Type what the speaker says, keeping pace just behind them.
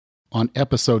On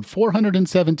episode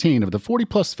 417 of the 40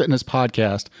 Plus Fitness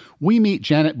Podcast, we meet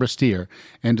Janet Bristeir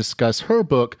and discuss her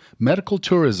book, Medical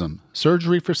Tourism,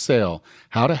 Surgery for Sale,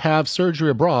 How to Have Surgery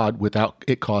Abroad Without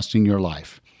It Costing Your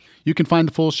Life. You can find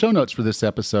the full show notes for this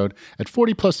episode at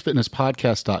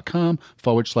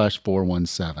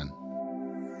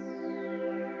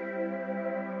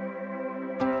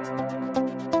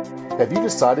 40plusfitnesspodcast.com/417. Have you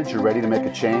decided you're ready to make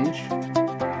a change?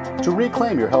 To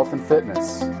reclaim your health and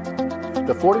fitness?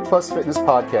 The 40 Plus Fitness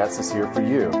Podcast is here for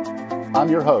you. I'm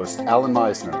your host, Alan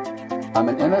Meisner. I'm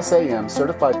an NSAM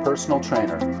certified personal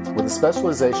trainer with a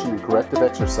specialization in corrective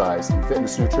exercise and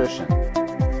fitness nutrition.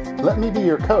 Let me be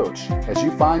your coach as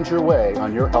you find your way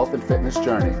on your health and fitness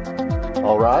journey.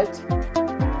 All right,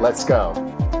 let's go.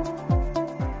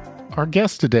 Our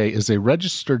guest today is a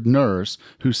registered nurse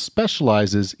who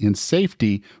specializes in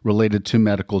safety related to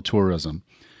medical tourism.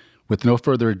 With no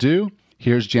further ado,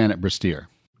 here's Janet Bristeir.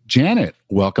 Janet,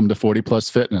 welcome to 40 Plus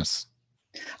Fitness.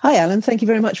 Hi, Alan. Thank you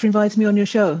very much for inviting me on your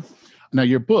show. Now,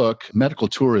 your book, Medical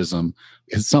Tourism,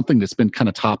 is something that's been kind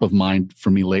of top of mind for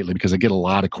me lately because I get a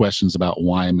lot of questions about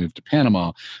why I moved to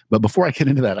Panama. But before I get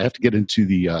into that, I have to get into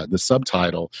the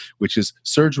subtitle, which is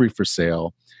Surgery for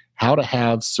Sale, How to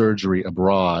Have Surgery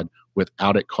Abroad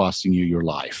Without It Costing You Your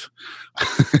Life.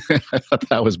 I thought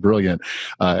that was brilliant.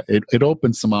 It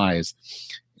opened some eyes.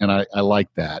 And I like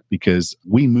that because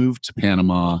we moved to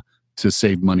Panama to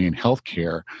save money in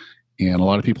healthcare. And a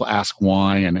lot of people ask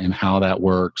why and how that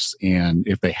works and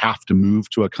if they have to move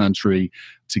to a country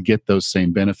to get those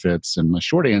same benefits. And my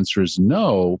short answer is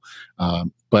no,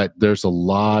 but there's a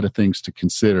lot of things to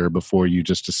consider before you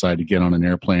just decide to get on an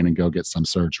airplane and go get some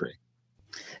surgery.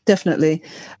 Definitely.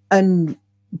 And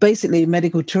basically,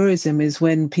 medical tourism is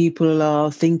when people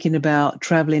are thinking about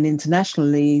traveling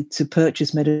internationally to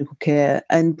purchase medical care,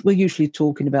 and we're usually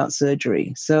talking about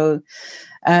surgery. So,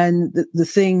 and the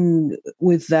thing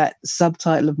with that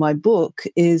subtitle of my book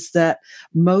is that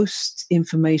most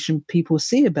information people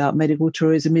see about medical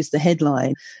tourism is the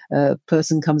headline. A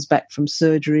person comes back from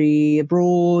surgery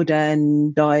abroad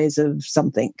and dies of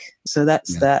something. So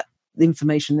that's that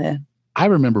information there. I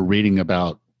remember reading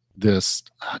about this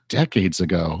decades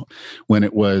ago when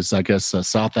it was, I guess,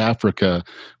 South Africa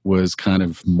was kind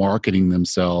of marketing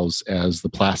themselves as the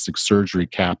plastic surgery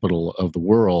capital of the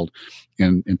world.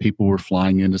 And people were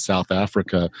flying into South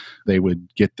Africa. They would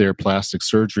get their plastic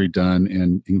surgery done.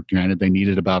 And granted, they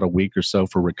needed about a week or so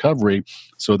for recovery.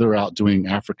 So they're out doing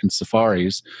African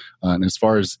safaris. And as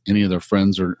far as any of their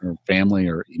friends or family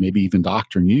or maybe even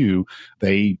doctor knew,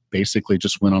 they basically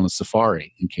just went on a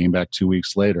safari and came back 2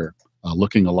 weeks later.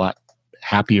 Looking a lot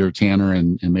happier, tanner,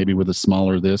 and maybe with a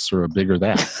smaller this or a bigger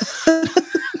that.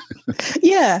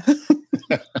 Yeah.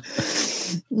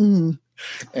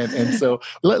 And so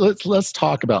let's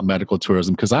talk about medical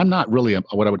tourism because I'm not really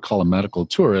what I would call a medical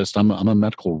tourist. I'm a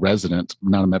medical resident,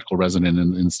 not a medical resident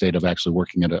in the state of actually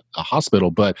working at a hospital.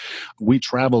 But we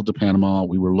traveled to Panama.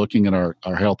 We were looking at our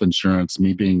health insurance,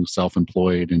 me being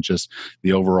self-employed, and just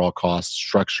the overall cost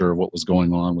structure of what was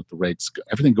going on with the rates,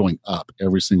 everything going up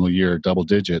every single year, double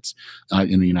digits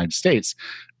in the United States.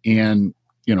 And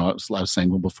I was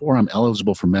saying, well, before I'm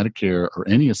eligible for Medicare or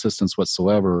any assistance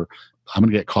whatsoever, I'm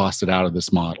going to get costed out of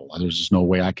this model. There's just no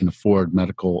way I can afford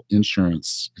medical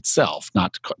insurance itself,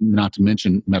 not to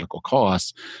mention medical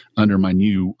costs under my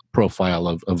new profile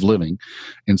of living.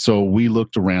 And so we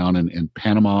looked around, and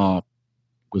Panama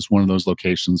was one of those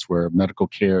locations where medical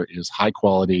care is high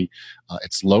quality,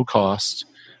 it's low cost,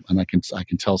 and I can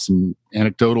tell some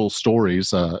anecdotal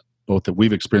stories both that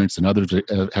we've experienced and others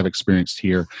have experienced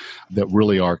here that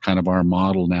really are kind of our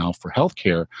model now for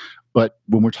healthcare. But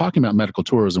when we're talking about medical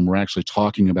tourism, we're actually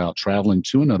talking about traveling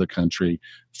to another country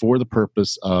for the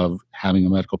purpose of having a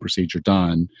medical procedure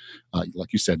done,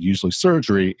 like you said, usually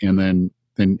surgery, and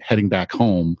then heading back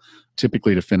home,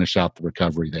 typically to finish out the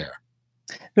recovery there.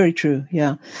 Very true,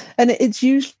 yeah. And it's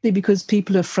usually because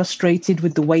people are frustrated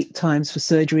with the wait times for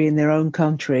surgery in their own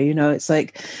country. It's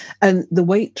like, and the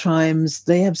wait times,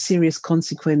 they have serious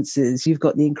consequences. You've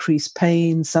got the increased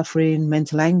pain, suffering,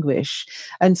 mental anguish,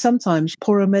 and sometimes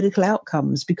poorer medical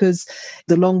outcomes because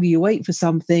the longer you wait for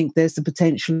something, there's the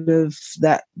potential of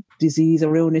that disease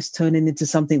or illness turning into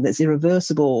something that's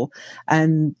irreversible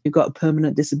and you've got a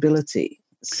permanent disability.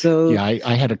 So yeah,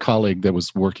 I had a colleague that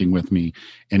was working with me,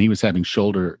 and he was having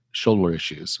shoulder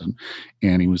issues,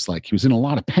 and he was in a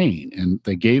lot of pain, and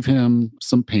they gave him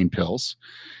some pain pills,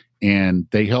 and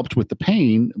they helped with the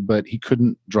pain, but he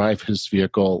couldn't drive his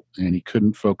vehicle, and he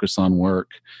couldn't focus on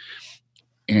work,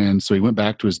 and so he went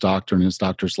back to his doctor, and his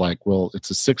doctor's like, "Well,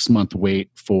 it's a 6-month wait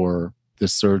for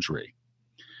this surgery,"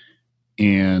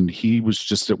 and he was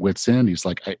just at wit's end. He's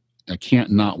like, I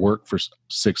can't not work for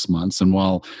 6 months. And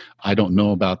while I don't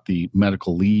know about the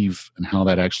medical leave and how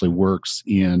that actually works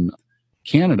in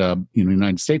Canada, in the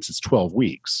United States, it's 12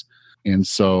 weeks. And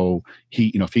so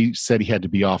if he said he had to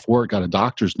be off work, got a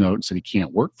doctor's note and said he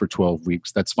can't work for 12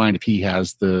 weeks, that's fine if he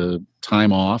has the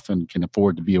time off and can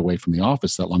afford to be away from the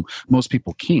office that long. Most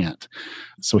people can't.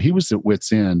 So he was at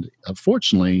wit's end.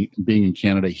 Fortunately, being in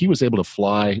Canada, he was able to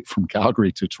fly from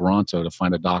Calgary to Toronto to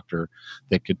find a doctor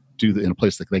that could in a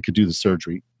place that they could do the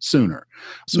surgery sooner.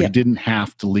 So he didn't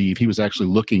have to leave. He was actually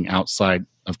looking outside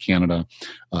of Canada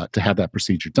to have that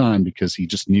procedure done because he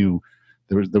just knew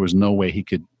there was no way he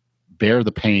could bear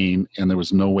the pain, and there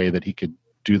was no way that he could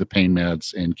do the pain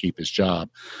meds and keep his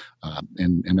job.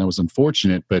 And that was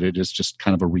unfortunate, but it is just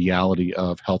kind of a reality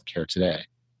of healthcare today.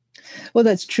 Well,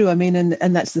 that's true. I mean,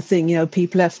 and that's the thing,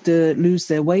 people have to lose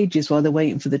their wages while they're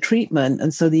waiting for the treatment.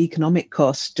 And so the economic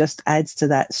cost just adds to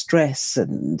that stress,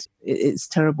 and it's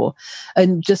terrible.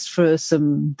 And just for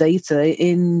some data,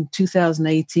 in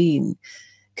 2018,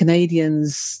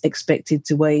 Canadians expected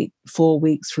to wait 4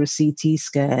 weeks for a CT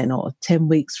scan, or 10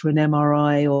 weeks for an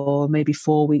MRI, or maybe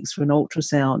 4 weeks for an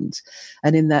ultrasound.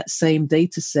 And in that same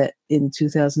data set in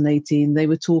 2018, they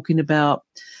were talking about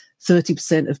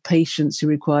 30% of patients who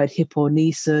required hip or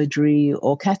knee surgery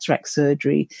or cataract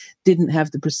surgery didn't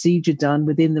have the procedure done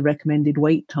within the recommended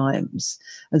wait times.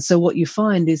 And so what you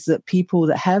find is that people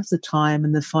that have the time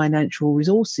and the financial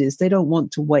resources, they don't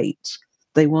want to wait.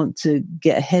 They want to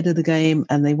get ahead of the game,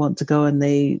 and they want to go, and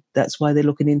that's why they're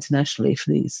looking internationally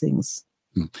for these things.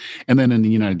 And then in the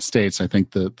United States, I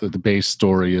think the base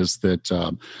story is that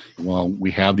while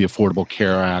we have the Affordable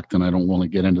Care Act, and I don't want to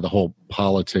get into the whole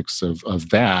politics of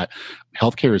that,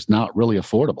 healthcare is not really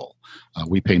affordable.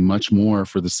 We pay much more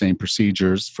for the same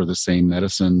procedures, for the same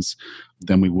medicines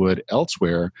than we would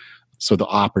elsewhere. So the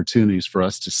opportunities for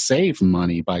us to save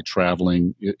money by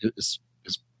traveling is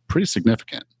pretty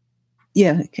significant.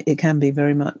 Yeah, it can be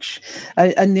very much.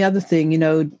 And the other thing,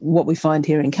 what we find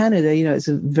here in Canada, it's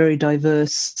a very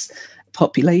diverse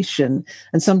population.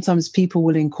 And sometimes people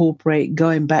will incorporate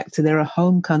going back to their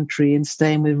home country and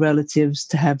staying with relatives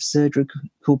to have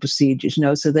surgical procedures,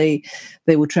 so they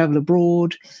will travel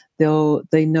abroad.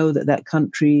 They know that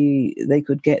country, they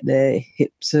could get their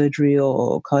hip surgery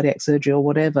or cardiac surgery or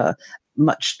whatever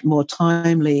much more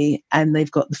timely, and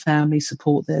they've got the family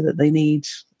support there that they need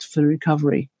for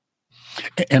recovery.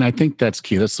 And I think that's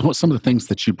key. That's some of the things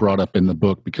that you brought up in the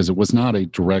book, because it was not a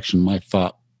direction my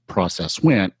thought process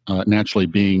went. Naturally,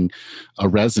 being a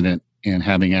resident and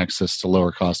having access to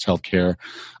lower cost healthcare,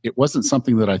 it wasn't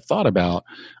something that I thought about.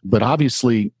 But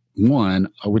obviously, one,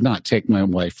 I would not take my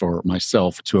wife or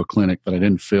myself to a clinic that I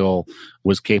didn't feel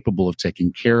was capable of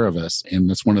taking care of us. And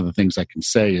that's one of the things I can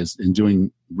say is, in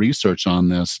doing research on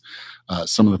this,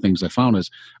 some of the things I found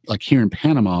is, like here in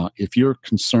Panama, if you're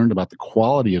concerned about the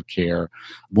quality of care,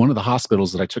 one of the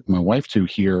hospitals that I took my wife to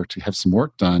here to have some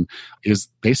work done is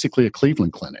basically a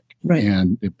Cleveland clinic. Right.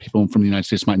 And people from the United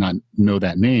States might not know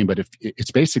that name, but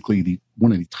it's basically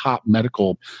one of the top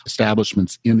medical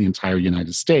establishments in the entire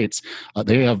United States.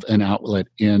 They have an outlet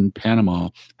in Panama.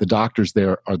 The doctors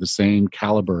there are the same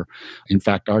caliber. In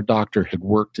fact, our doctor had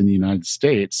worked in the United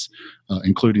States,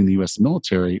 including the U.S.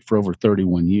 military, for over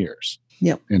 31 years.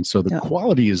 Yep. And so the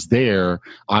quality is there.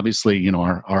 Obviously,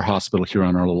 our hospital here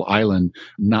on our little island,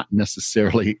 not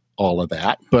necessarily all of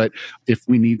that. But if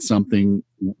we need something,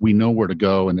 we know where to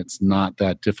go, and it's not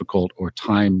that difficult or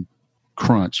time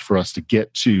crunch for us to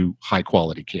get to high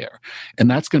quality care. And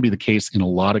that's going to be the case in a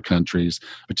lot of countries,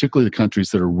 particularly the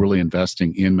countries that are really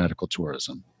investing in medical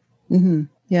tourism. Mm-hmm.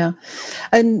 Yeah.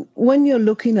 And when you're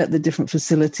looking at the different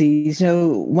facilities,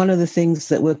 one of the things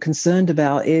that we're concerned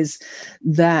about is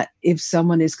that if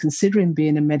someone is considering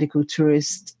being a medical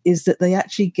tourist, is that they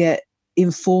actually get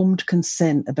informed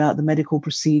consent about the medical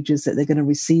procedures that they're going to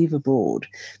receive abroad.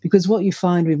 Because what you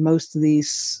find with most of these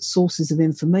sources of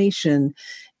information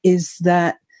is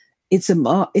that it's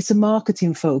a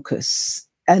marketing focus,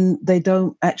 and they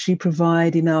don't actually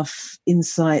provide enough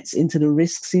insights into the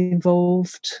risks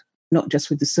involved, not just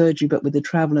with the surgery, but with the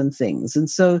travel and things. And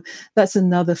so that's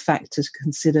another factor to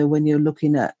consider when you're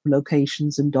looking at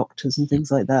locations and doctors and things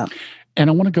like that. And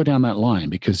I want to go down that line,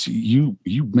 because you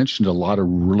mentioned a lot of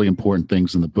really important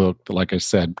things in the book that, like I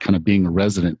said, kind of being a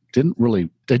resident, I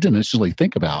didn't initially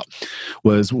think about.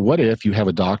 Was, what if you have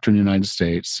a doctor in the United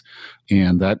States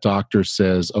and that doctor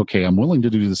says, okay, I'm willing to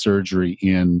do the surgery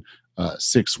in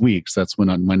 6 weeks. That's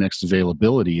when my next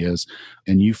availability is.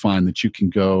 And you find that you can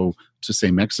go to,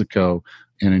 say, Mexico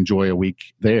and enjoy a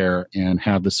week there and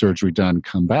have the surgery done,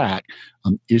 come back.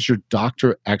 Is your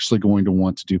doctor actually going to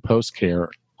want to do post-care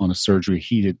on a surgery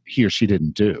he or she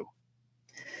didn't do?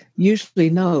 Usually,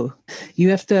 no. You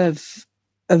have to have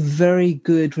a very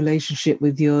good relationship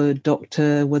with your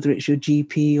doctor, whether it's your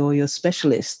GP or your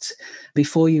specialist,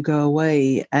 before you go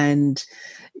away. And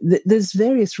there's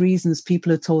various reasons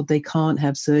people are told they can't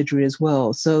have surgery as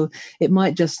well. So it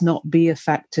might just not be a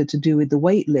factor to do with the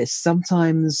wait list.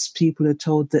 Sometimes people are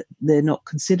told that they're not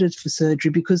considered for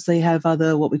surgery because they have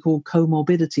other, what we call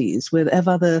comorbidities, where they have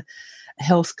other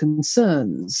health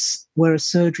concerns where a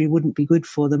surgery wouldn't be good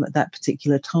for them at that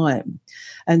particular time.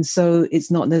 And so it's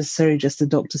not necessarily just the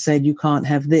doctor said you can't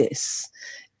have this.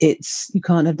 It's you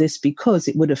can't have this because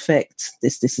it would affect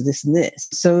this, this, this, and this.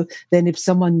 So then if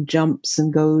someone jumps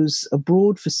and goes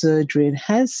abroad for surgery and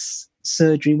has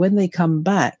surgery, when they come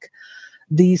back,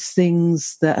 these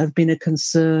things that have been a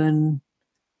concern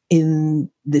in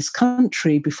this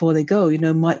country before they go,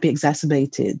 might be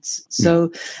exacerbated. So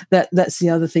that's the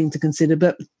other thing to consider.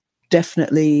 But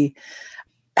definitely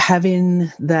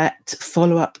having that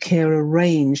follow-up care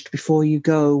arranged before you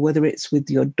go, whether it's with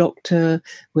your doctor,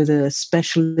 with a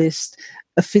specialist,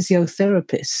 a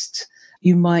physiotherapist.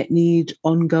 You might need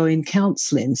ongoing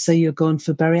counseling. Say you're gone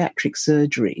for bariatric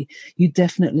surgery. You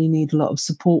definitely need a lot of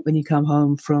support when you come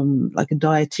home from like a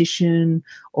dietitian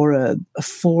or a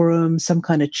forum, some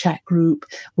kind of chat group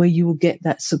where you will get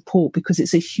that support because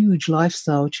it's a huge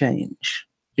lifestyle change.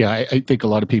 Yeah, I think a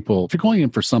lot of people, if you're going in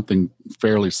for something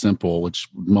fairly simple, which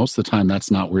most of the time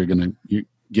that's not where you're going to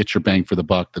get your bang for the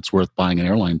buck that's worth buying an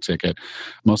airline ticket.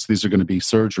 Most of these are going to be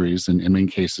surgeries, and in many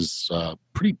cases,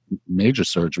 pretty major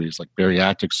surgeries like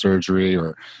bariatric surgery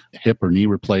or hip or knee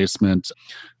replacement,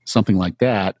 something like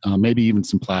that. Maybe even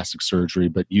some plastic surgery,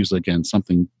 but usually, again,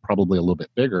 something probably a little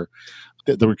bit bigger.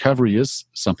 The recovery is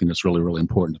something that's really, really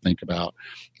important to think about.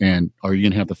 And are you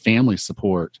going to have the family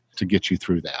support to get you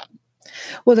through that?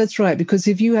 Well, that's right, because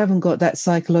if you haven't got that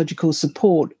psychological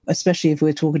support, especially if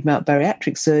we're talking about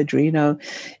bariatric surgery,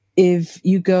 if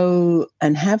you go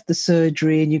and have the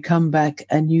surgery and you come back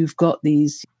and you've got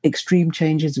these extreme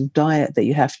changes of diet that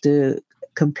you have to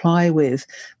comply with,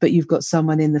 but you've got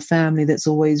someone in the family that's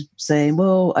always saying,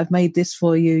 well, I've made this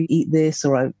for you, eat this,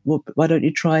 or why don't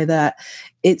you try that?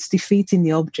 It's defeating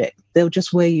the object. They'll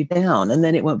just wear you down and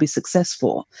then it won't be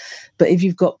successful. But if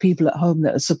you've got people at home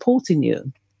that are supporting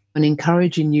you and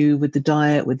encouraging you with the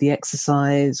diet, with the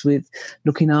exercise, with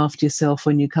looking after yourself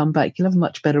when you come back, you'll have a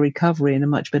much better recovery and a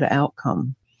much better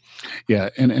outcome. Yeah,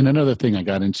 and another thing you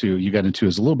got into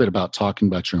is a little bit about talking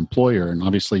about your employer, and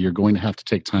obviously you're going to have to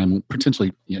take time,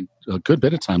 potentially a good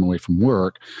bit of time away from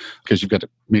work, because you've got to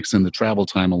mix in the travel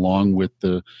time along with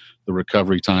the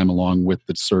recovery time, along with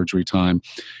the surgery time.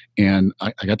 And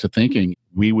I got to thinking,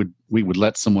 we would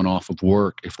let someone off of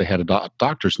work if they had a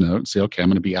doctor's note and say, okay, I'm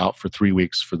going to be out for 3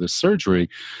 weeks for this surgery.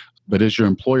 But is your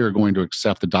employer going to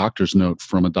accept the doctor's note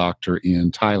from a doctor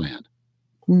in Thailand?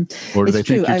 Or do they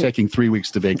think you're taking 3 weeks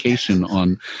to vacation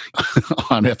on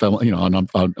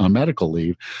on medical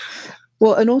leave?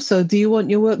 Well, and also, do you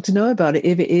want your work to know about it?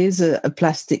 If it is a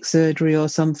plastic surgery or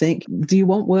something, do you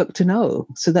want work to know?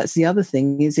 So that's the other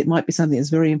thing, is it might be something that's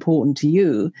very important to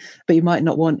you, but you might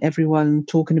not want everyone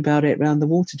talking about it around the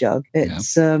water jug.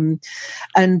 It's and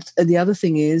the other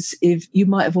thing is, if you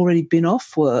might have already been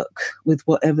off work with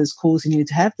whatever's causing you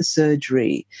to have the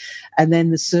surgery, and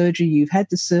then you've had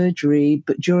the surgery,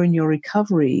 but during your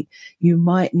recovery, you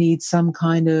might need some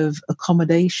kind of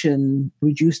accommodation,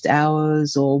 reduced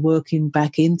hours, or working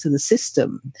back into the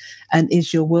system. And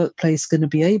is your workplace going to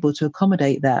be able to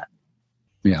accommodate that?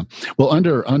 Yeah. Well,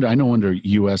 under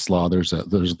U.S. law, there's a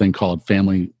thing called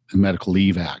Family and Medical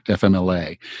Leave Act,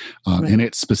 FMLA, right. And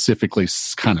it specifically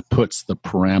kind of puts the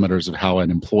parameters of how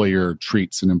an employer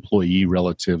treats an employee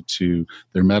relative to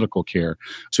their medical care.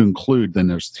 To include, then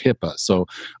there's HIPAA. So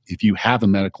if you have a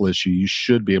medical issue, you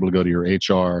should be able to go to your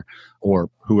HR or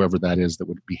whoever that is that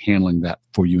would be handling that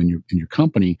for you in your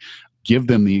company. Give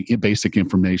them the basic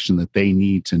information that they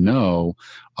need to know,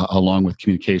 along with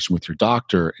communication with your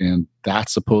doctor. And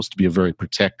that's supposed to be a very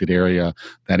protected area.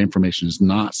 That information is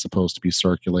not supposed to be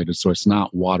circulated. So it's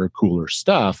not water cooler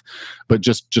stuff, but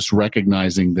just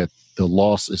recognizing that the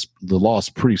law is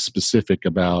pretty specific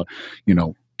about,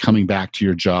 coming back to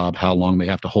your job, how long they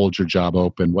have to hold your job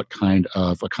open, what kind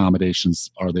of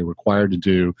accommodations are they required to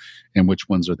do, and which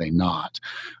ones are they not.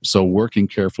 So working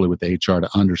carefully with HR to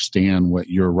understand what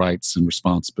your rights and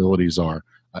responsibilities are,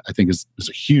 I think is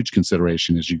a huge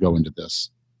consideration as you go into this.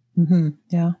 Mm-hmm.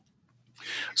 Yeah.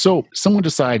 So someone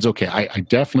decides, okay, I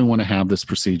definitely want to have this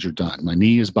procedure done. My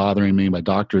knee is bothering me. My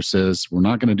doctor says we're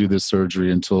not going to do this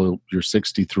surgery until you're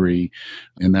 63.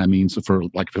 And that means if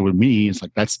it were me, it's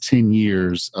like that's 10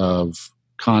 years of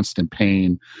constant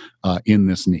pain in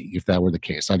this knee. If that were the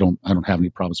case, I don't have any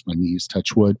problems with my knees,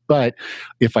 touch wood. But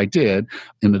if I did,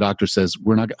 and the doctor says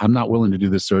I'm not willing to do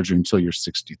this surgery until you're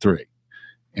 63.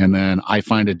 And then I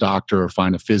find a doctor or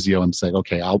find a physio and say,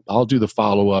 okay, I'll do the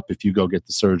follow-up if you go get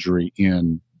the surgery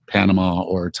in Panama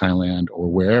or Thailand or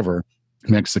wherever,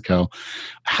 Mexico.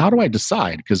 How do I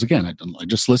decide? Because again, I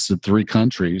just listed 3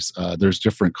 countries. There's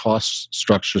different cost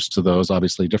structures to those,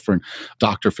 obviously different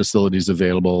doctor facilities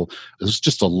available. There's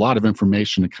just a lot of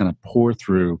information to kind of pour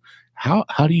through. How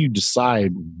do you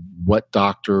decide what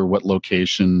doctor, what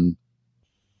location,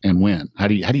 and when? How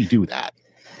do you do that?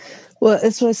 Well,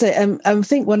 that's what I say. I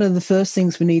think one of the first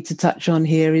things we need to touch on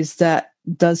here is that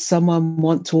does someone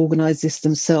want to organize this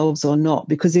themselves or not?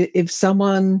 Because if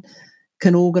someone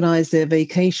can organize their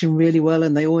vacation really well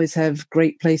and they always have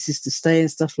great places to stay and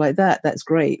stuff like that, that's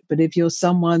great. But if you're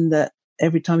someone that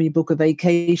every time you book a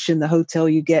vacation, the hotel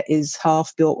you get is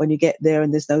half built when you get there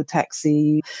and there's no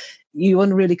taxi, you want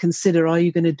to really consider, are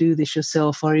you going to do this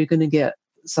yourself? Or are you going to get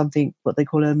something, what they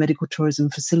call a medical tourism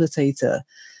facilitator,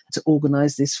 to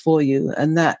organize this for you?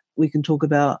 And that we can talk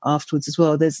about afterwards as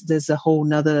well. There's a whole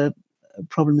nother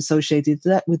problem associated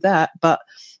with that. But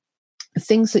the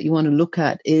things that you want to look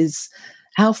at is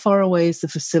how far away is the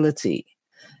facility?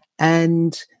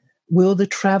 And will the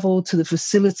travel to the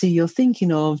facility you're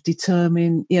thinking of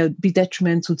be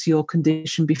detrimental to your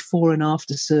condition before and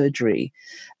after surgery?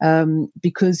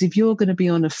 Because if you're going to be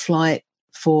on a flight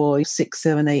for 6,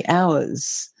 7, 8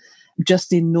 hours,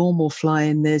 just in normal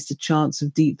flying, there's the chance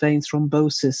of deep vein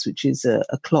thrombosis, which is a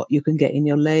clot you can get in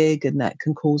your leg, and that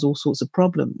can cause all sorts of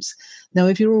problems. Now,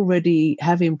 if you're already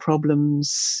having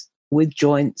problems with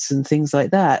joints and things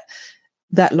like that,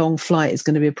 that long flight is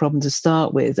going to be a problem to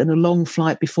start with. And a long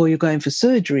flight before you're going for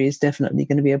surgery is definitely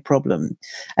going to be a problem.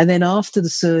 And then after the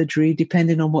surgery,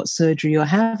 depending on what surgery you're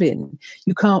having,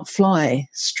 you can't fly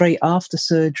straight after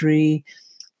surgery.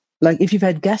 Like if you've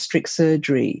had gastric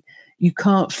surgery, you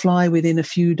can't fly within a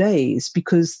few days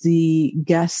because the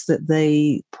gas that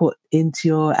they put into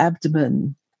your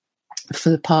abdomen for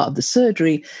the part of the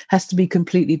surgery has to be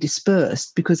completely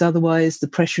dispersed, because otherwise the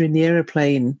pressure in the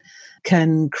airplane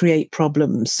can create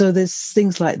problems. So there's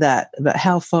things like that about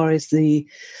how far is the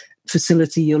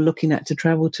facility you're looking at to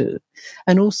travel to.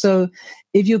 And also,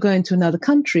 if you're going to another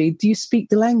country, do you speak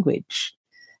the language?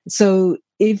 So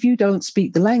if you don't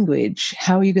speak the language,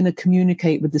 how are you going to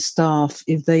communicate with the staff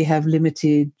if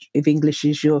English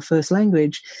is your first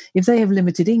language? If they have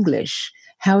limited English,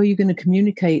 how are you going to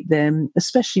communicate them,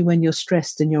 especially when you're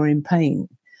stressed and you're in pain?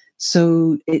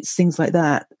 So it's things like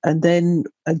that. And then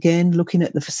again, looking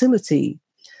at the facility,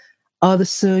 are the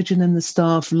surgeon and the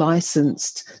staff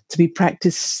licensed to be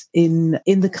practiced in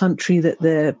the country that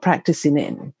they're practicing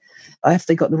in? Have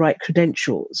they got the right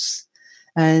credentials?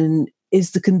 And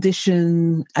is the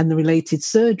condition and the related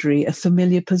surgery a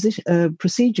familiar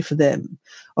procedure for them?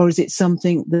 Or is it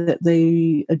something that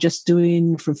they are just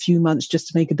doing for a few months just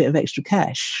to make a bit of extra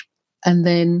cash? And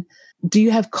then, do you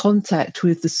have contact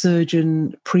with the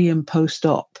surgeon pre and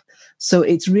post-op? So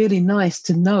it's really nice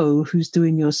to know who's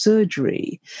doing your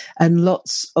surgery. And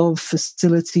lots of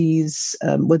facilities,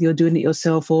 whether you're doing it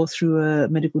yourself or through a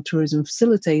medical tourism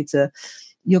facilitator,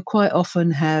 you'll quite often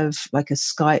have like a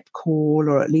Skype call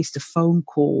or at least a phone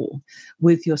call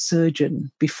with your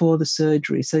surgeon before the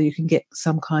surgery, so you can get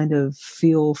some kind of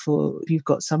feel for if you've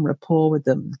got some rapport with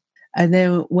them. And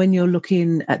then when you're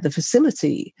looking at the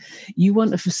facility, you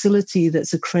want a facility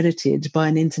that's accredited by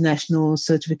an international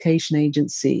certification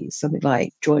agency, something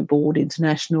like Joint Board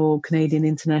International, Canadian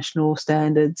International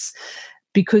Standards,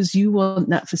 because you want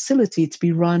that facility to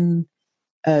be run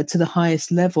to the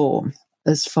highest level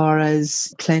as far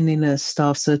as cleanliness,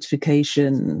 staff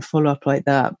certification, follow-up like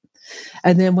that.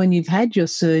 And then when you've had your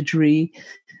surgery,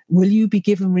 will you be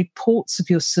given reports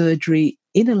of your surgery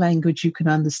in a language you can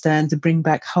understand to bring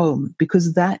back home?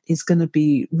 Because that is going to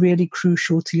be really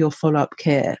crucial to your follow-up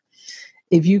care.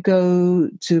 If you go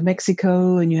to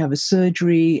Mexico and you have a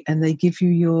surgery and they give you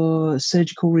your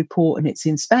surgical report and it's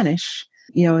in Spanish,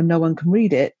 and no one can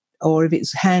read it, or if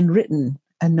it's handwritten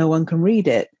and no one can read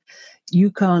it, you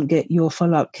can't get your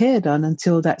follow-up care done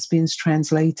until that's been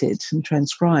translated and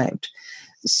transcribed.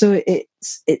 So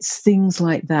it's things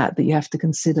like that you have to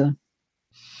consider.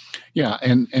 Yeah,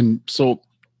 and so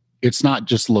it's not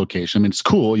just location. I mean, it's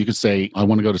cool. You could say, I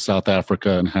want to go to South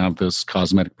Africa and have this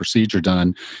cosmetic procedure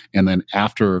done, and then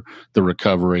after the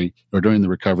recovery or during the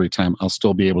recovery time, I'll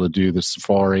still be able to do the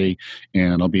safari,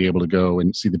 and I'll be able to go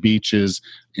and see the beaches,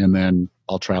 and then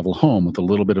I'll travel home with a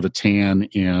little bit of a tan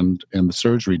and the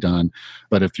surgery done.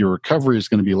 But if your recovery is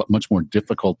going to be much more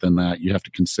difficult than that, you have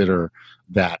to consider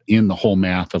that in the whole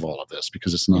math of all of this,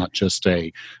 because it's not just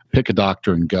a pick a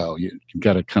doctor and go. You've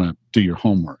got to kind of do your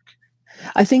homework.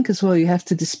 I think as well, you have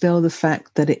to dispel the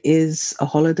fact that it is a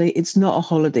holiday. It's not a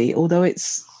holiday, although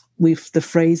the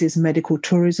phrase is medical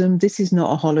tourism. This is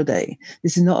not a holiday.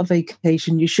 This is not a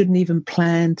vacation. You shouldn't even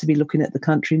plan to be looking at the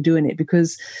country and doing it,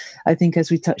 because I think, as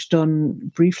we touched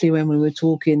on briefly when we were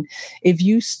talking, if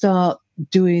you start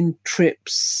doing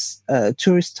trips,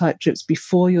 tourist type trips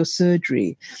before your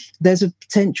surgery, there's a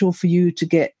potential for you to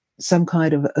get some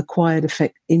kind of acquired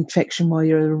infection while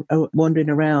you're wandering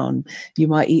around. You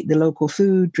might eat the local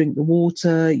food, drink the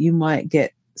water, you might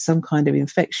get some kind of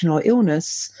infection or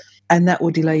illness, and that will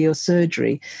delay your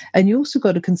surgery. And you also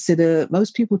got to consider,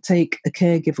 most people take a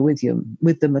caregiver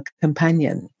with them, a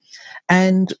companion.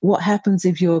 And what happens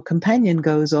if your companion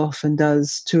goes off and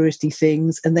does touristy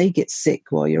things and they get sick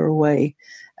while you're away?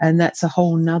 And that's a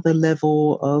whole nother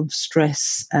level of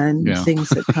stress and things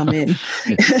that come in.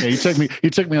 You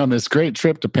took me on this great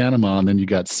trip to Panama, and then you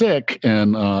got sick,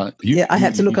 and I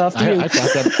had to look after you.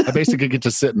 I basically get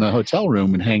to sit in a hotel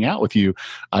room and hang out with you.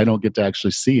 I don't get to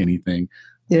actually see anything.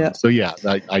 Yeah.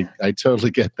 I totally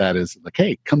get that. As like,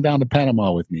 hey, come down to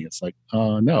Panama with me. It's like,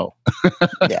 no,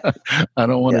 I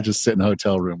don't want to just sit in a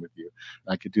hotel room with you.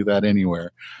 I could do that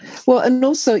anywhere. Well, and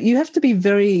also you have to be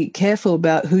very careful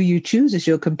about who you choose as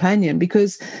your companion,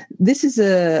 because this is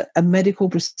a medical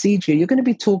procedure. You're going to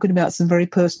be talking about some very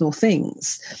personal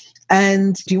things.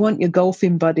 And you want your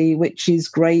golfing buddy, which is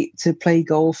great to play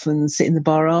golf and sit in the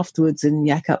bar afterwards and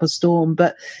yak up a storm,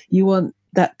 but you want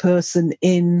that person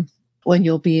in when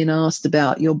you're being asked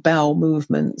about your bowel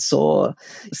movements or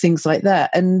things like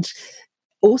that. And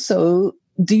also,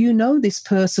 do you know this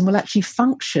person will actually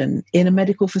function in a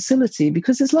medical facility?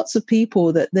 Because there's lots of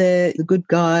people that they're the good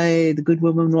guy, the good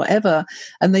woman, whatever,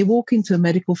 and they walk into a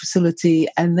medical facility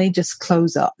and they just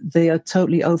close up. They are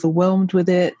totally overwhelmed with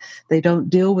it. They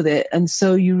don't deal with it. And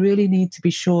so you really need to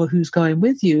be sure who's going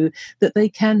with you, that they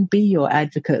can be your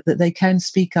advocate, that they can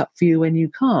speak up for you when you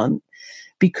can't.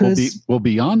 Because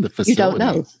beyond the facility, you don't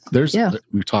know.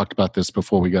 We talked about this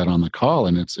before we got on the call,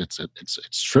 and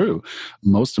it's true.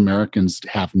 Most Americans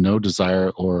have no desire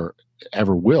or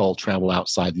ever will travel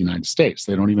outside the United States.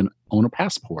 They don't even own a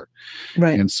passport.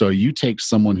 Right. And so you take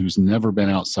someone who's never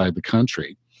been outside the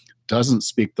country, doesn't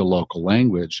speak the local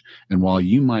language, and while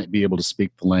you might be able to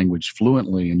speak the language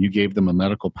fluently and you gave them a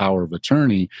medical power of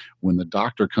attorney, when the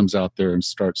doctor comes out there and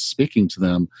starts speaking to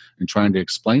them and trying to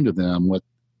explain to them what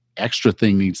extra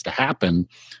thing needs to happen,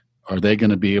 are they going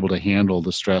to be able to handle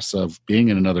the stress of being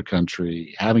in another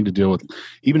country, having to deal with,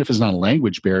 even if it's not a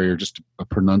language barrier, just a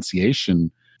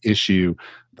pronunciation issue?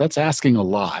 That's asking a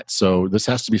lot. So this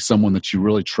has to be someone that you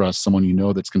really trust, someone you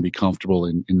know that's going to be comfortable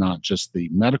in not just the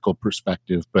medical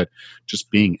perspective, but just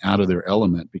being out of their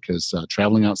element, because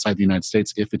traveling outside the United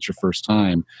States, if it's your first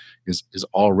time, is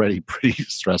already pretty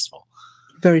stressful.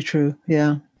 Very true.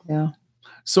 Yeah.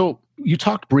 So you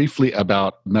talked briefly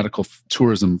about medical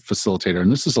tourism facilitator,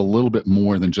 and this is a little bit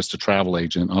more than just a travel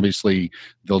agent. Obviously,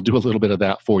 they'll do a little bit of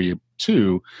that for you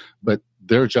too, but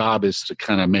their job is to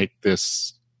kind of make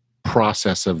this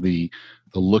process of the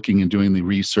looking and doing the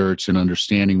research and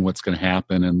understanding what's going to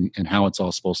happen and how it's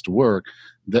all supposed to work.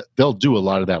 That they'll do a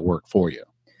lot of that work for you.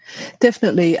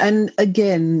 Definitely. And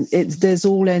again, there's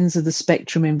all ends of the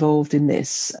spectrum involved in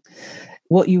this.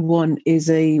 What you want is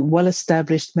a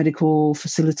well-established medical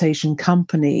facilitation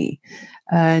company.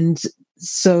 And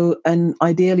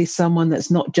ideally someone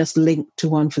that's not just linked to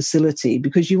one facility,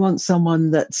 because you want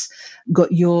someone that's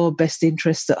got your best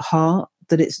interest at heart,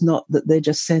 that it's not that they're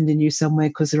just sending you somewhere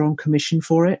because they're on commission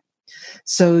for it.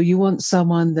 So you want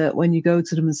someone that when you go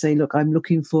to them and say, look, I'm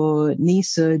looking for knee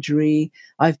surgery,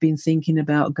 I've been thinking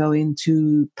about going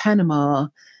to Panama,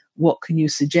 what can you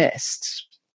suggest?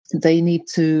 They need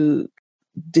to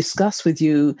discuss with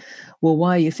you, well,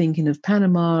 why are you thinking of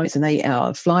Panama? It's an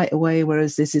 8-hour flight away,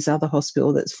 whereas this is other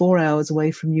hospital that's 4 hours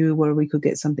away from you where we could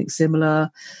get something similar.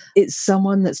 It's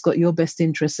someone that's got your best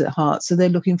interests at heart. So they're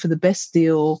looking for the best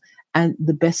deal and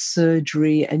the best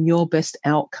surgery and your best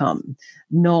outcome,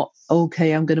 not,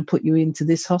 okay, I'm going to put you into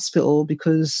this hospital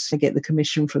because I get the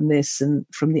commission from this and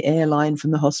from the airline,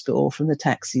 from the hospital, from the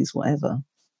taxis, whatever.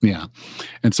 Yeah.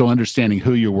 And so understanding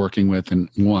who you're working with, and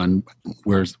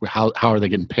how are they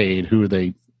getting paid? Who are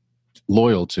they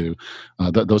loyal to?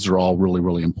 Those are all really,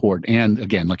 really important. And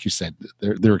again, like you said,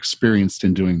 they're experienced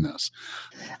in doing this.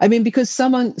 I mean, because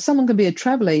someone can be a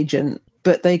travel agent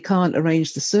but they can't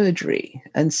arrange the surgery.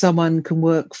 And someone can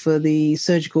work for the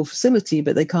surgical facility,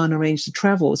 but they can't arrange the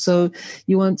travel. So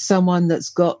you want someone that's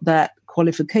got that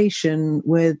qualification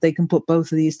where they can put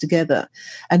both of these together.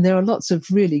 And there are lots of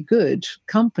really good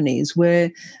companies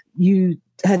where you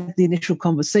had the initial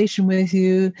conversation with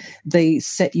you, they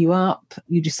set you up,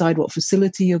 you decide what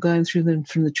facility you're going through them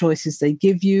from the choices they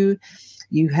give you.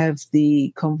 You have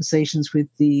the conversations with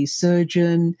the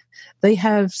surgeon. They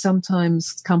have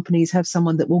sometimes companies have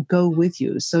someone that will go with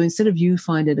you. So instead of you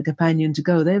finding a companion to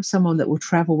go, they have someone that will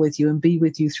travel with you and be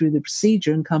with you through the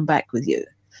procedure and come back with you.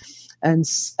 And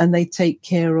they take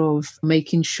care of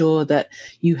making sure that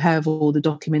you have all the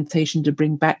documentation to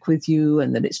bring back with you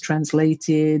and that it's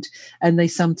translated. And they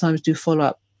sometimes do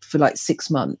follow-up for like 6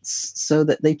 months so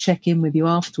that they check in with you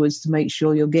afterwards to make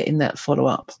sure you're getting that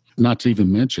follow-up. Not to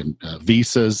even mention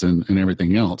visas and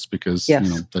everything else, because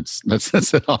Yes.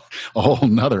 that's a whole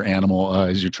nother animal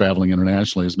as you're traveling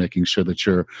internationally, is making sure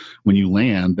that when you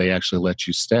land, they actually let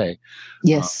you stay.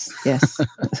 Yes, yes.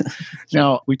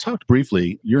 Now, we talked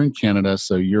briefly. You're in Canada,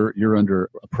 so you're under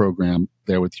a program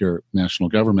there with your national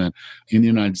government. In the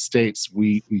United States,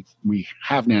 we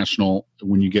have national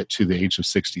when you get to the age of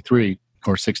 63.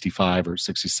 Or 65 or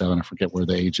 67, I forget where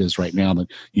the age is right now,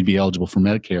 that you'd be eligible for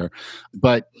Medicare.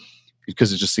 But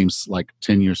because it just seems like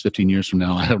 10 years, 15 years from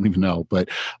now, I don't even know. But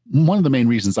one of the main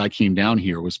reasons I came down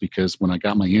here was because when I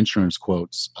got my insurance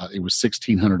quotes, it was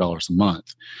 $1,600 a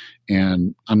month.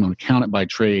 And I'm going to count it by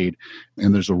trade.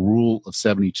 And there's a rule of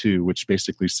 72, which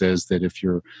basically says that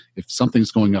if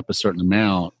something's going up a certain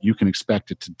amount, you can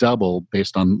expect it to double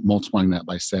based on multiplying that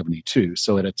by 72.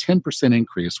 So at a 10%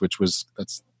 increase,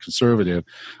 that's conservative,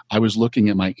 I was looking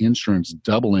at my insurance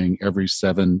doubling every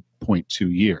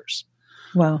 7.2 years.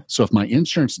 Wow. So if my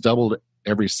insurance doubled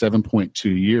every 7.2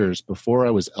 years before I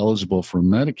was eligible for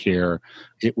Medicare,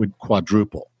 it would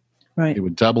quadruple. Right. It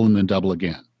would double and then double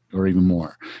again, or even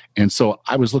more. And so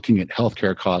I was looking at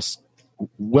healthcare costs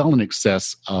well in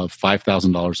excess of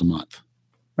 $5,000 a month.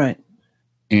 Right.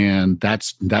 And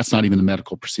that's not even the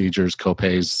medical procedures,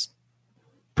 copays,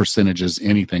 percentages,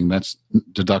 anything. That's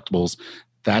deductibles.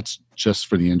 That's just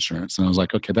for the insurance. And I was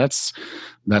like, okay, that's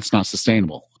not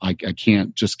sustainable. I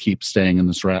can't just keep staying in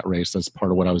this rat race. That's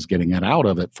part of what I was getting out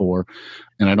of it for.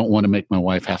 And I don't want to make my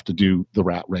wife have to do the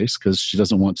rat race because she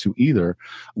doesn't want to either.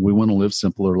 We want to live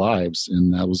simpler lives.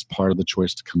 And that was part of the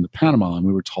choice to come to Panama. And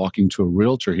we were talking to a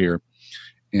realtor here.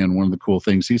 And one of the cool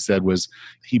things he said was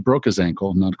he broke his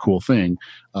ankle, not a cool thing,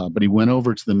 but he went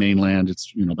over to the mainland.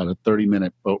 It's about a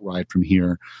 30-minute boat ride from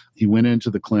here. He went into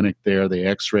the clinic there. They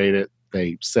x-rayed it.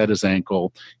 They set his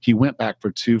ankle. He went back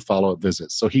for 2 follow-up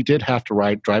visits. So he did have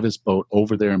to drive his boat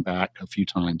over there and back a few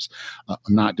times.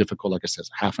 Not difficult, like I said,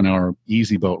 half an hour,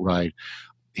 easy boat ride.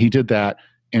 He did that,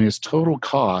 and his total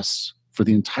cost for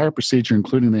the entire procedure,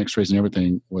 including the x-rays and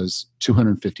everything, was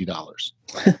 $250.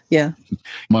 Yeah.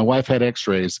 My wife had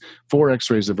x-rays, 4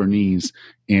 x-rays of her knees,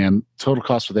 and total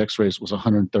cost for the x-rays was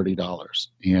 $130.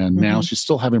 And now she's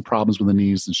still having problems with the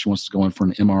knees, and she wants to go in for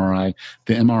an MRI.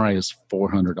 The MRI is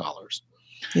 $400.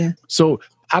 Yeah. So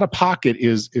out of pocket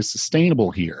is sustainable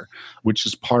here, which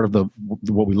is part of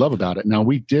what we love about it. Now,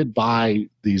 we did buy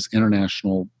these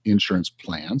international insurance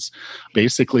plans.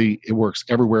 Basically, it works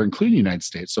everywhere, including the United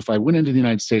States. So if I went into the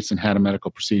United States and had a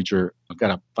medical procedure, I've got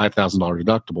a $5,000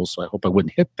 deductible, so I hope I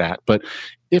wouldn't hit that. But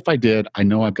if I did, I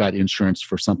know I've got insurance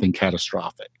for something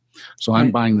catastrophic. So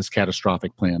I'm buying this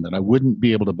catastrophic plan that I wouldn't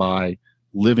be able to buy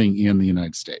living in the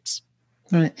United States.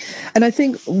 Right. And I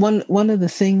think one of the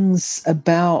things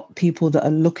about people that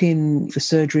are looking for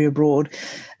surgery abroad,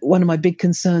 one of my big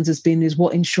concerns has been is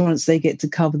what insurance they get to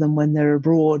cover them when they're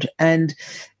abroad. And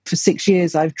for 6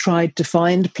 years, I've tried to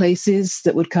find places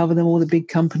that would cover them, all the big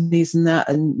companies and that,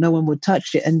 and no one would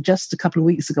touch it. And just a couple of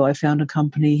weeks ago, I found a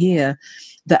company here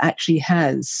that actually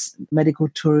has medical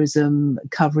tourism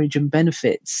coverage and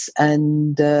benefits.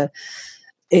 And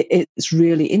it's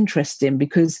really interesting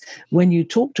because when you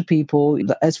talk to people,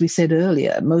 as we said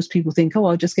earlier, most people think, oh,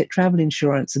 I'll just get travel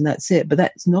insurance and that's it. But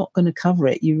that's not going to cover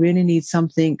it. You really need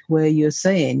something where you're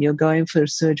saying you're going for a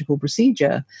surgical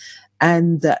procedure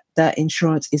and that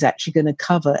insurance is actually going to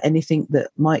cover anything that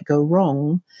might go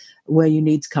wrong, where you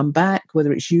need to come back,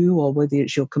 whether it's you or whether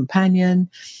it's your companion,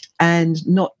 and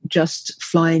not just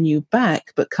flying you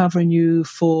back, but covering you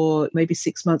for maybe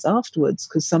 6 months afterwards,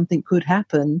 because something could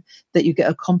happen that you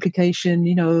get a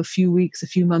complication, a few weeks, a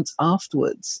few months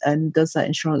afterwards. And does that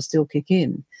insurance still kick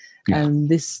in? Yeah. And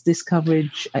this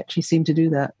coverage actually seemed to do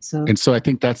that. And so I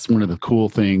think that's one of the cool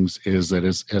things is that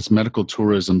as medical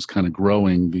tourism's kind of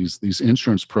growing, these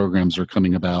insurance programs are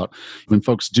coming about. When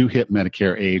folks do hit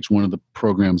Medicare age, one of the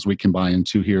programs we can buy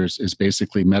into here is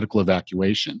basically medical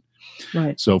evacuation.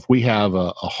 Right. So if we have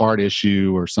a heart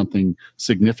issue or something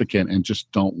significant and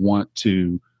just don't want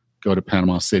to go to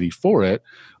Panama City for it,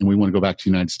 and we want to go back to the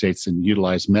United States and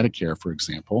utilize Medicare, for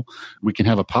example, we can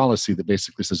have a policy that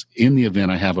basically says, in the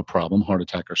event I have a problem, heart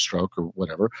attack or stroke or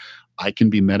whatever, I can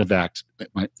be medevaced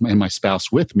and my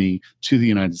spouse with me to the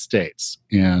United States.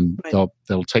 And Right.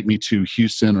 they'll take me to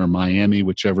Houston or Miami,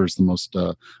 whichever is the most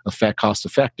cost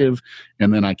effective,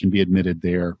 and then I can be admitted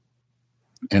there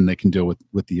and they can deal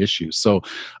with the issues. So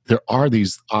there are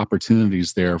these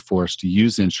opportunities there for us to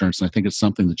use insurance. And I think it's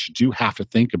something that you do have to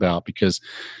think about, because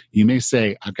you may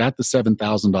say, I've got the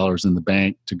 $7,000 in the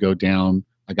bank to go down.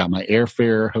 I got my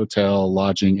airfare, hotel,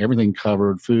 lodging, everything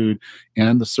covered, food,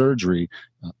 and the surgery.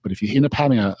 But if you end up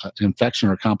having an infection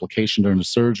or a complication during the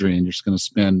surgery and you're just going to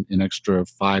spend an extra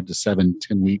 5 to 7,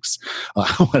 10 weeks,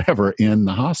 whatever, in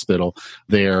the hospital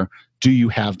there, do you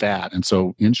have that? And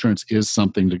so insurance is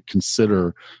something to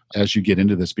consider as you get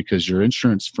into this, because your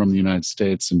insurance from the United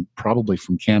States and probably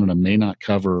from Canada may not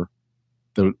cover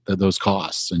those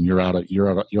costs, and you're out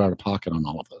of pocket on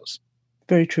all of those.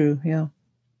 Very true. Yeah.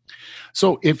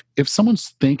 So if someone's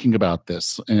thinking about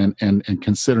this and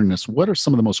considering this, what are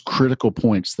some of the most critical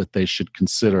points that they should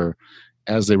consider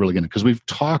as they really get it? Because we've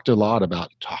talked a lot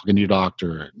about talking to your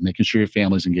doctor, making sure your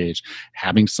family's engaged,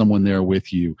 having someone there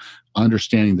with you,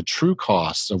 understanding the true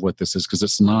costs of what this is, because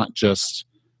it's not just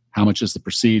how much is the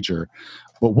procedure.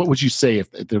 But what would you say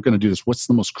if they're going to do this? What's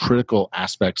the most critical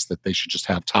aspects that they should just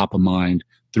have top of mind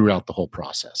throughout the whole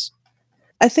process?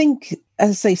 I think, as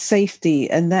I say, safety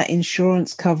and that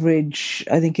insurance coverage,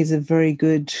 I think, is a very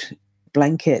good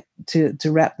blanket to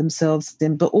wrap themselves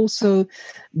in, but also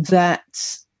that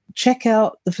check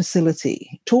out the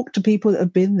facility. Talk to people that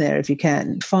have been there if you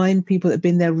can. Find people that have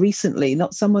been there recently,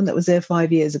 not someone that was there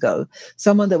 5 years ago,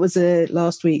 someone that was there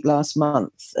last week, last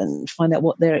month, and find out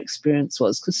what their experience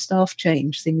was, because staff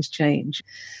change, things change.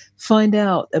 Find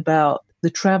out about the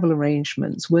travel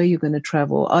arrangements, where you're going to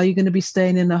travel. Are you going to be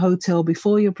staying in a hotel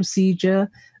before your procedure?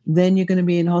 Then you're going to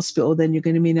be in hospital. Then you're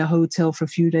going to be in a hotel for a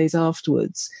few days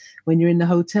afterwards. When you're in the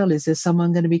hotel, is there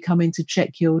someone going to be coming to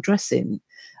check your dressing?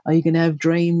 Are you going to have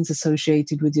drains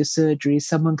associated with your surgery? Is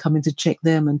someone coming to check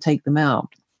them and take them out?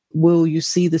 Will you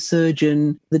see the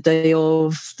surgeon the day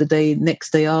of,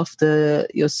 next day after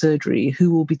your surgery?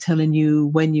 Who will be telling you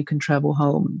when you can travel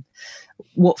home?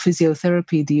 What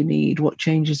physiotherapy do you need? What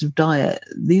changes of diet?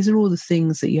 These are all the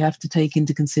things that you have to take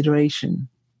into consideration.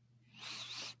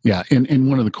 Yeah, and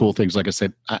one of the cool things, like I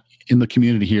said, in the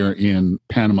community here in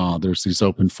Panama, there's these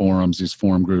open forums, these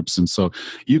forum groups, and so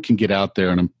you can get out there,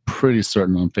 and I'm pretty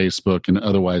certain on Facebook and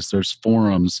otherwise, there's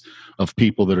forums of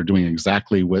people that are doing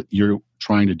exactly what you're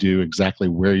trying to do, exactly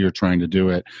where you're trying to do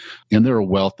it, and they're a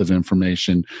wealth of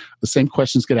information. The same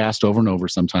questions get asked over and over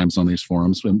sometimes on these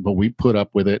forums, but we put up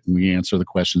with it and we answer the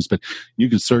questions. But you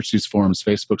can search these forums.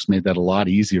 Facebook's made that a lot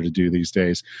easier to do these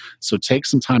days. So take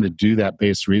some time to do that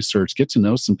base research, get to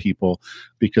know some people,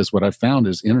 because what I've found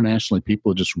is internationally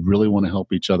people just really want to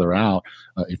help each other out.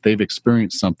 If they've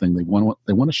experienced something, they want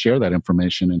to share that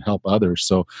information and help others.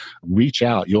 So reach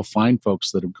out. You'll find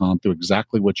folks that have gone through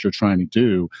exactly what you're trying to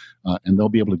do, and they'll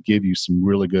be able to give you some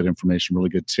really good information, really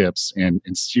good tips, and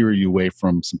steer you away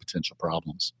from some potential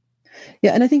problems.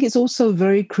 Yeah, and I think it's also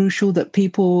very crucial that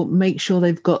people make sure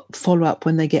they've got follow-up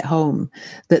when they get home,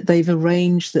 that they've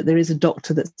arranged that there is a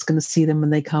doctor that's going to see them when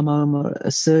they come home, or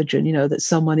a surgeon, that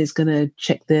someone is going to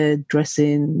check their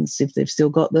dressings if they've still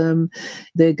got them.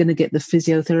 They're going to get the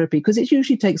physiotherapy, because it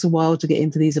usually takes a while to get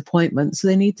into these appointments. So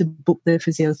they need to book their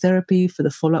physiotherapy for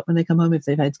the follow-up when they come home if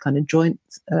they've had kind of joint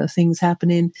things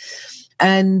happening.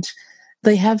 And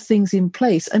they have things in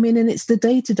place. I mean, and it's the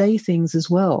day-to-day things as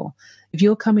well. If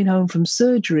you're coming home from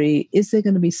surgery, is there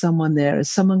going to be someone there?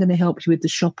 Is someone going to help you with the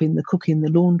shopping, the cooking,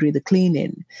 the laundry, the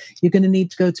cleaning? You're going to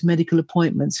need to go to medical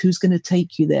appointments. Who's going to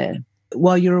take you there?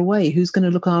 While you're away, who's going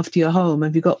to look after your home?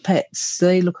 Have you got pets?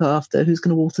 They look after. Who's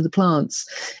going to water the plants?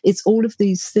 It's all of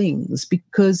these things,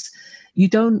 because you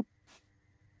don't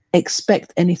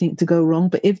expect anything to go wrong.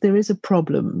 But if there is a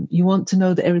problem, you want to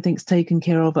know that everything's taken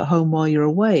care of at home while you're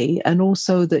away, and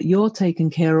also that you're taken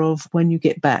care of when you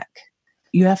get back.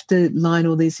 You have to line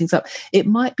all these things up. It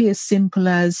might be as simple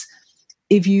as,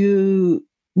 if you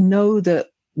know that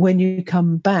when you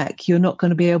come back, you're not going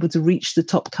to be able to reach the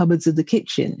top cupboards of the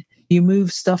kitchen, you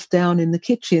move stuff down in the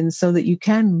kitchen so that you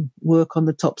can work on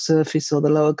the top surface or the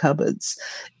lower cupboards.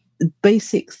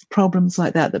 basic problems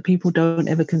like that people don't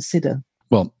ever consider.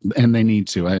 Well, and they need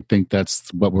to. I think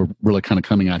that's what we're really kind of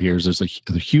coming out here is there's a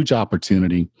huge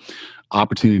opportunity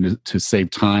to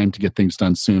save time, to get things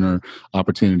done sooner,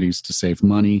 opportunities to save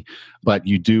money. But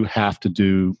you do have to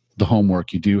do the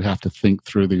homework. You do have to think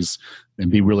through these and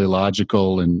be really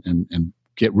logical and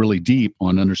get really deep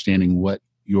on understanding what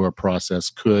your process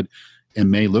could and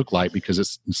may look like, because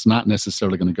it's not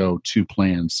necessarily going to go to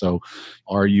plan. So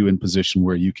are you in position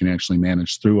where you can actually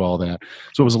manage through all that?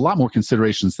 So it was a lot more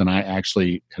considerations than I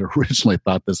actually had originally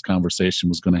thought this conversation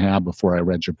was going to have before I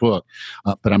read your book.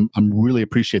 But I'm really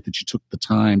appreciate that you took the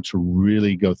time to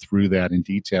really go through that in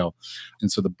detail. And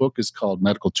so the book is called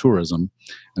Medical Tourism.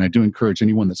 And I do encourage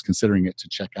anyone that's considering it to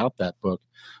check out that book.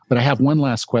 But I have one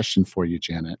last question for you,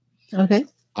 Janet. Okay.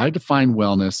 I define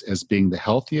wellness as being the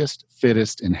healthiest,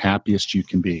 fittest, and happiest you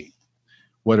can be.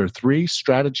 What are 3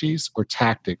 strategies or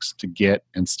tactics to get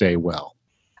and stay well?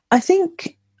 I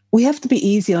think we have to be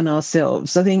easy on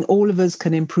ourselves. I think all of us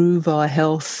can improve our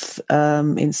health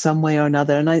in some way or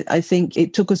another. And I think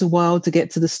it took us a while to get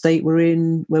to the state we're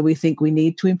in where we think we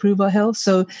need to improve our health.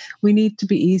 So we need to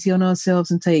be easy on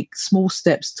ourselves and take small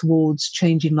steps towards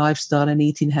changing lifestyle and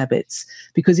eating habits.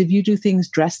 Because if you do things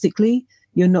drastically,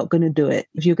 you're not going to do it.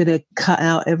 If you're going to cut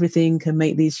out everything and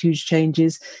make these huge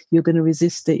changes, you're going to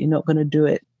resist it. You're not going to do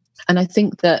it. And I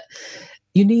think that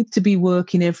you need to be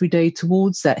working every day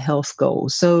towards that health goal.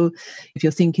 So if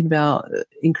you're thinking about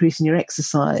increasing your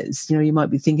exercise, you might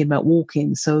be thinking about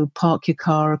walking. So park your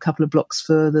car a couple of blocks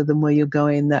further than where you're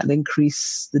going. That'll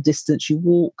increase the distance you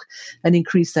walk and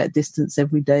increase that distance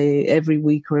every day, every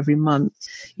week or every month.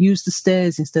 Use the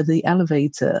stairs instead of the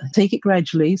elevator. Take it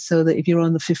gradually so that if you're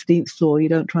on the 15th floor, you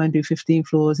don't try and do 15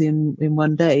 floors in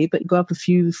one day, but go up a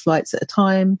few flights at a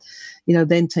time,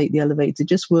 then take the elevator.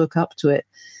 Just work up to it.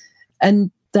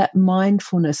 And that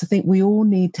mindfulness, I think we all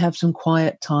need to have some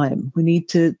quiet time. We need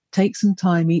to take some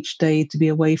time each day to be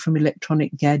away from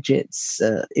electronic gadgets,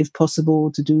 if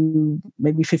possible, to do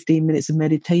maybe 15 minutes of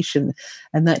meditation.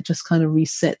 And that just kind of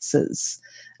resets us.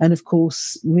 And of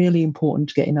course, really important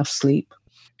to get enough sleep.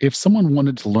 If someone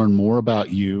wanted to learn more about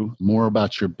you, more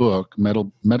about your book,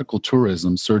 Medical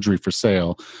Tourism, Surgery for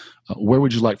Sale, where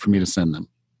would you like for me to send them?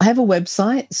 I have a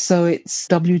website, so it's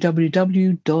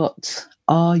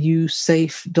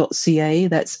www.arusafe.ca.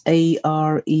 That's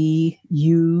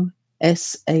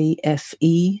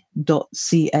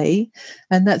AREUSAFE.ca.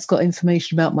 And that's got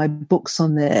information about my books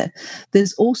on there.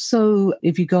 There's also,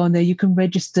 if you go on there, you can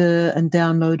register and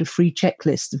download a free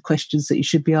checklist of questions that you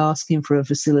should be asking for a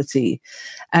facility.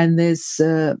 And there's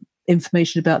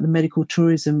information about the medical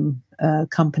tourism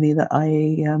company that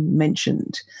I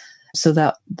mentioned. So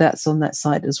that's on that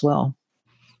site as well.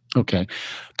 Okay.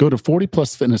 Go to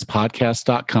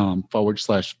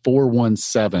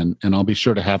 40plusfitnesspodcast.com/417, and I'll be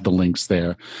sure to have the links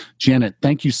there. Janet,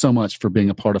 thank you so much for being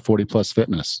a part of 40 Plus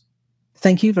Fitness.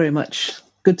 Thank you very much.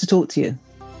 Good to talk to you.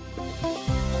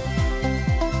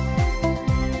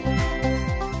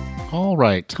 All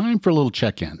right. Time for a little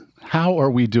check-in. How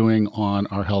are we doing on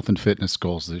our health and fitness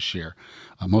goals this year?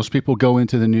 Most people go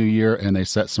into the new year and they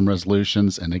set some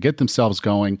resolutions and they get themselves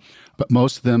going, but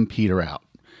most of them peter out.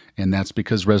 And that's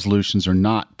because resolutions are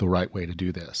not the right way to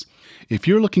do this. If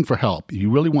you're looking for help, you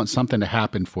really want something to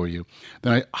happen for you,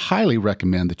 then I highly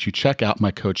recommend that you check out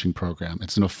my coaching program.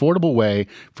 It's an affordable way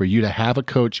for you to have a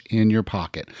coach in your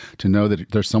pocket, to know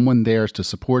that there's someone there to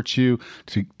support you,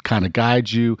 to kind of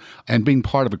guide you, and being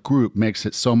part of a group makes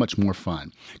it so much more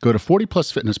fun. Go to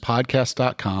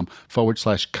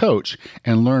 40plusfitnesspodcast.com/coach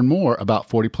and learn more about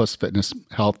 40 Plus Fitness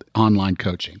Health online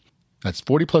coaching. That's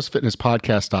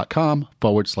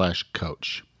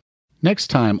 40plusfitnesspodcast.com/coach.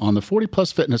 Next time on the 40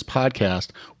 Plus Fitness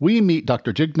Podcast, we meet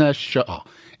Dr. Jignesh Shah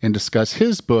and discuss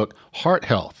his book, Heart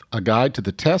Health, a guide to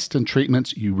the tests and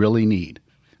treatments you really need.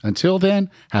 Until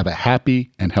then, have a happy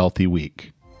and healthy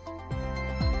week.